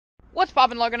What's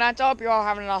poppin', LoganKnights? I hope you're all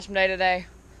having an awesome day today.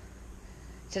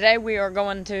 Today we are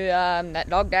going to that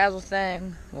dog dazzle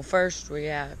thing. Well, first we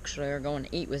actually are going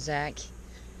to eat with Zach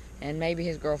and maybe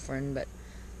his girlfriend, but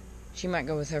she might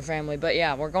go with her family. But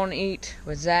yeah, we're going to eat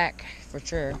with Zach for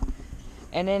sure.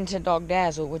 And then to dog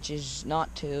dazzle, which is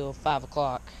not till 5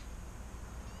 o'clock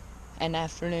in the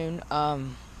afternoon. But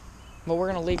we're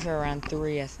going to leave here around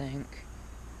 3, I think.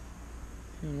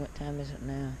 And what time is it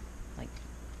now? Like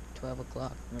 12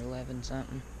 o'clock or 11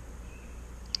 something.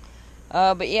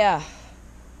 But yeah,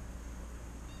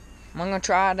 I'm gonna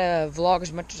try to vlog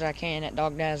as much as I can at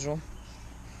Dog Dazzle.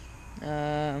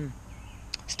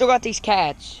 Still got these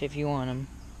cats if you want them.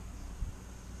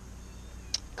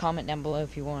 Comment down below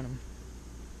if you want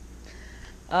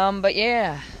them. But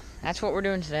yeah, that's what we're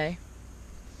doing today.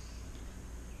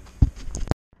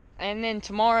 And then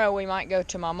tomorrow we might go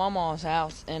to my mama's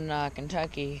house in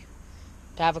Kentucky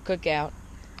to have a cookout.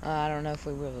 I don't know if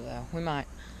we will though. We might.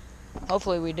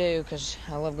 Hopefully we do, because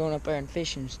I love going up there and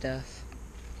fishing and stuff.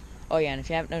 Oh yeah, and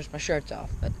if you haven't noticed, my shirt's off,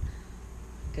 but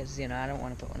because, you know, I don't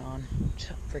want to put one on. It's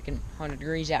freaking 100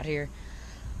 degrees out here.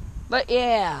 But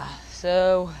yeah,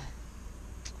 so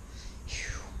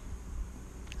whew,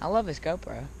 I love this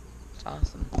GoPro. It's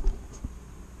awesome.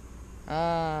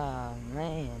 Ah,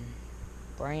 man.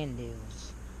 Brand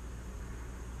deals.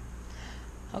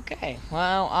 Okay,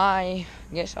 well, I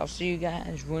guess I'll see you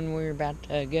guys when we're about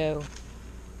to go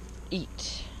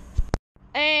eat.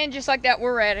 And just like that,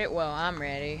 we're ready. Well, I'm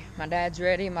ready. My dad's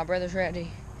ready. My brother's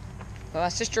ready. Well, my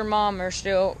sister and mom are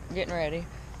still getting ready.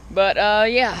 But,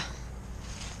 yeah.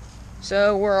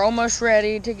 So, we're almost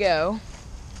ready to go.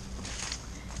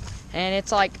 And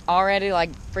it's like already like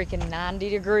freaking 90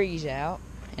 degrees out.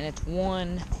 And it's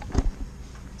one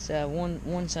something,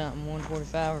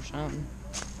 1:45 or something.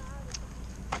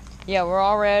 Yeah, we're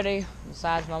all ready.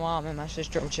 Besides my mom and my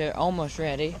sister, which are almost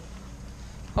ready.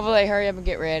 Hopefully they hurry up and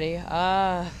get ready.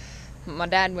 My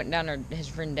dad went down to his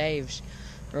friend Dave's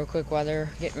real quick while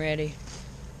they're getting ready.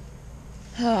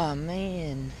 Oh,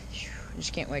 man. I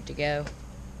just can't wait to go.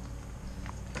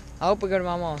 I hope we go to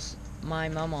my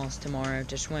mama's tomorrow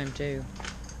to swim, too.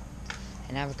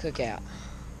 And have a cookout.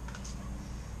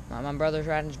 My brother's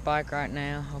riding his bike right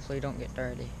now. Hopefully he don't get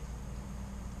dirty.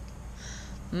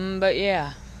 But,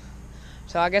 yeah.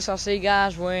 So, I guess I'll see you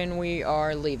guys when we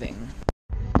are leaving.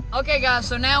 Okay, guys,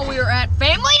 so now we are at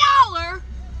Family Dollar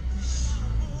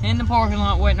in the parking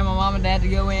lot waiting on my mom and dad to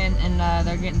go in, and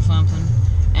they're getting something.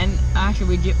 And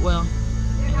actually, they're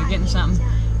getting something.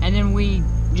 And then we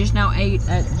just now ate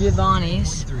at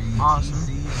Giovanni's.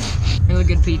 Awesome. Really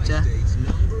good pizza.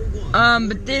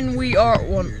 But then we are,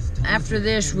 well, after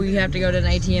this, we have to go to an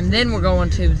ATM. Then we're going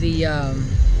to the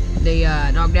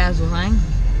Dog Dazzle thing.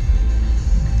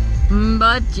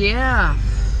 But yeah,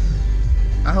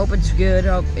 I hope it's good.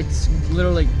 I hope it's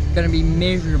literally gonna be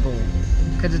miserable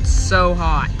because it's so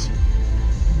hot.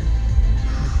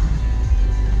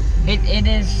 It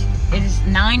is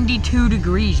 92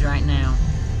 degrees right now.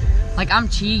 Like, I'm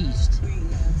cheesed.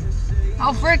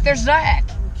 Oh frick, there's Zach.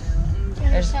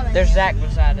 There's Zach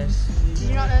beside us. Did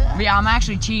you not know that? But yeah, I'm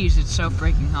actually cheesed. It's so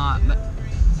freaking hot. But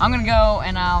I'm gonna go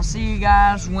and I'll see you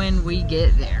guys when we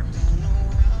get there.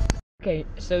 Okay,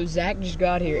 so Zach just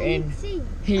got here and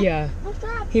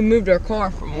he moved our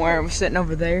car from where it was sitting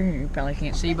over there. You probably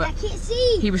can't see, but I can't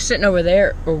see. he was sitting over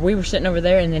there, or we were sitting over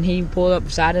there, and then he pulled up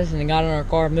beside us and then got in our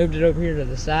car, moved it over here to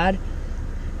the side,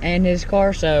 and his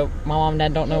car. So my mom and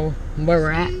dad don't know where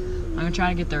we're at. I'm gonna try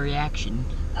to get their reaction.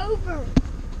 Over.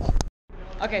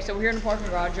 Okay, so we're here in the parking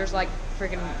garage. There's like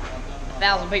freaking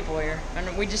 1,000 people here,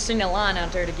 and we just seen a line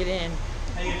out there to get in.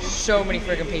 So many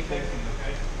freaking people,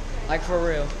 like for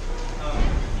real.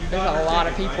 There's a lot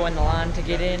of people in the line to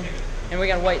get in, and we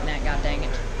gotta wait in that, god dang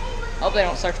it. Hope they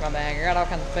don't search my bag. I got all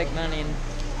kinds of fake money and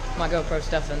my GoPro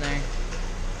stuff in there.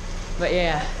 But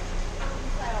yeah,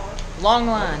 long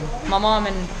line. My mom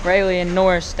and Rayleigh and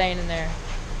Nora staying in there.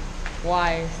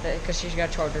 Why? Because she's got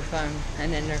to charge her phone,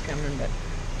 and then they're coming. But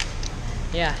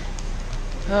yeah,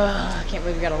 I can't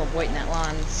believe we gotta wait in that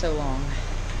line so long.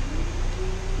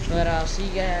 But I'll see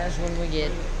you guys when we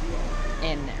get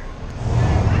in there.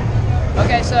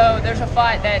 Okay, so there's a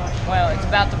fight that, well, it's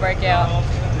about to break out.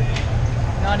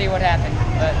 No idea what happened,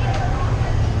 but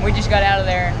we just got out of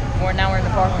there, and now we're in the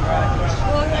parking garage.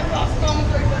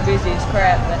 It's busy as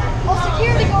crap, but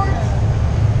Security guards.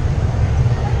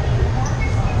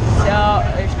 so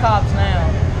there's cops now.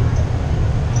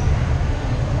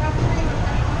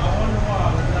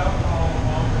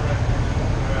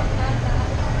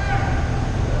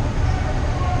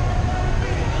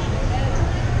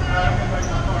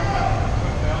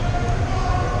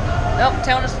 Nope,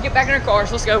 telling us to get back in our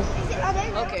cars. Let's go.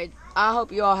 Okay. Okay, I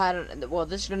hope you all had well,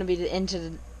 this is going to be the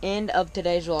end of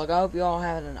today's vlog. I hope you all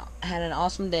had an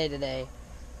awesome day today.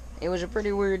 It was a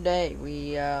pretty weird day.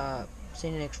 We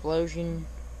seen an explosion,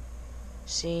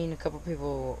 seen a couple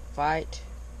people fight.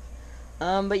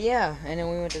 But yeah, and then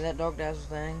we went to that dog dazzle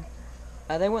thing.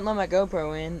 They wouldn't let my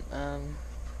GoPro in. I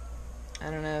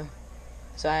don't know.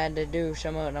 So I had to do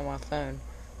some of it on my phone.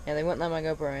 Yeah, they wouldn't let my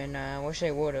GoPro in. I wish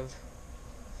they would have.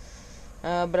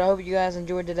 But I hope you guys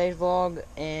enjoyed today's vlog,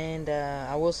 and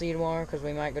I will see you tomorrow because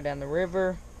we might go down the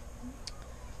river.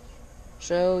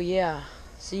 So yeah,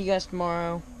 see you guys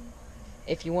tomorrow.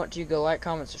 If you want to, go like,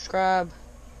 comment, subscribe,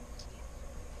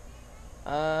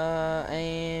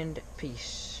 and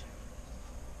peace.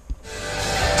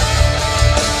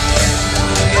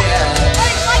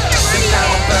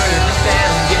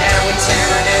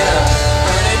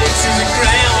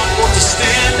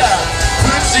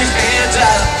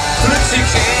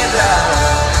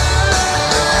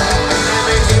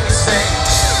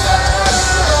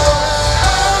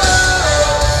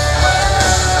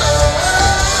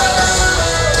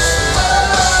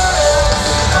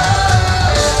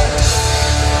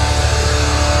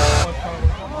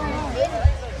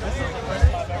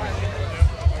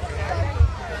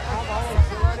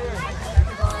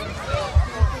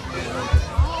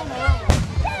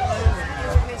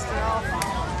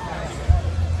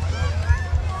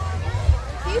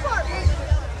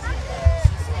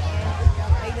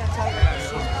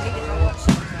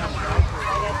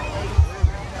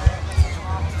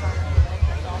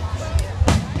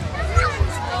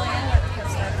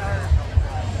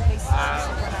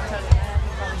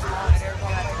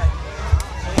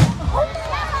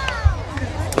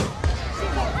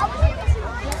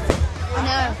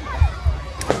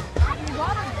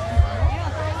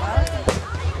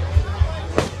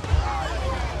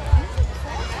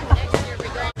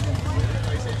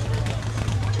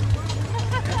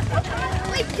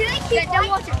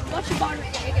 Watch your bottom. Did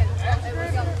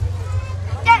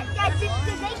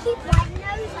they keep writing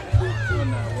those? Like,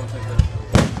 No, we'll take that.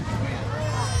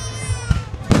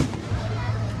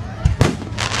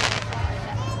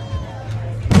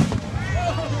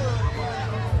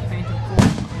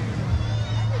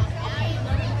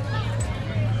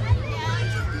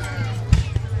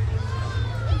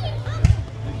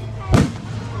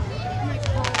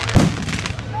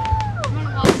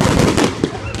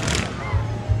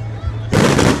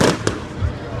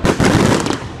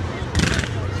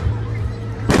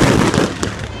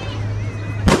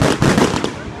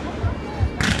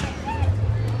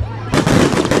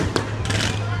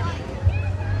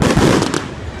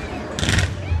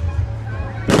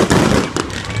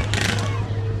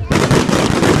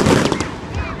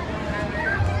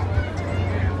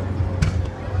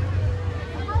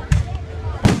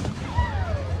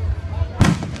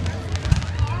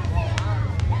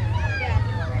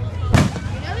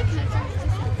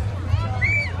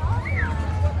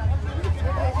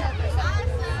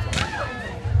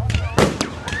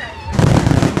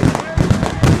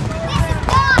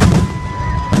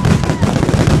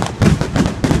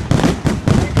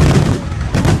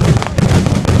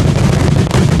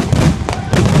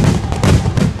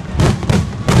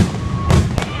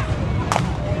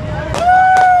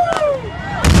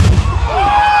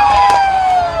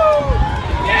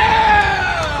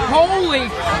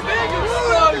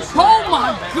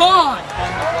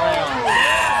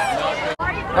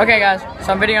 Okay guys,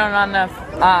 so I'm videoing on the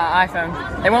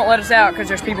iPhone. They won't let us out because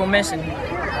there's people missing.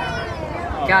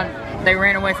 They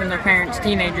ran away from their parents,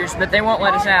 teenagers, but they won't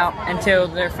let us out until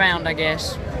they're found, I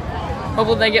guess.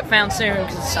 Hopefully they get found soon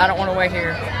because I don't want to wait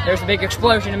here. There was a big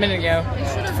explosion a minute ago.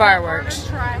 It's fireworks.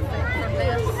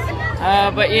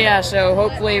 But yeah, so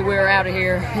hopefully we're out of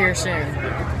here soon.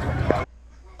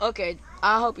 Okay,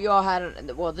 I hope you all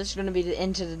had well, this is going to be the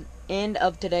end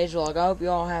of today's vlog. I hope you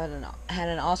all had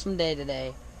an awesome day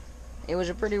today. It was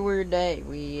a pretty weird day.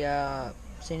 We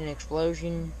seen an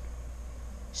explosion,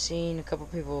 seen a couple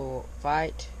people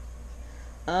fight.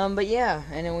 But yeah,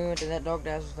 and then we went to that dog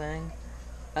dazzle thing.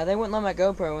 They wouldn't let my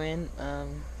GoPro in.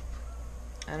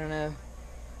 I don't know.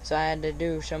 So I had to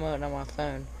do some of it on my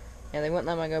phone. Yeah, they wouldn't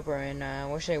let my GoPro in. I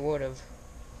wish they would have.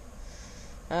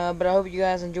 But I hope you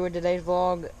guys enjoyed today's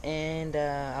vlog, and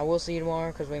I will see you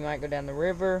tomorrow because we might go down the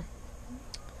river.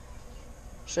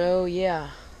 So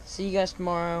yeah, see you guys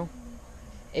tomorrow.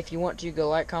 If you want to, go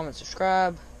like, comment,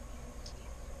 subscribe,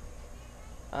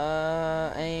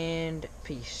 and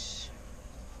peace.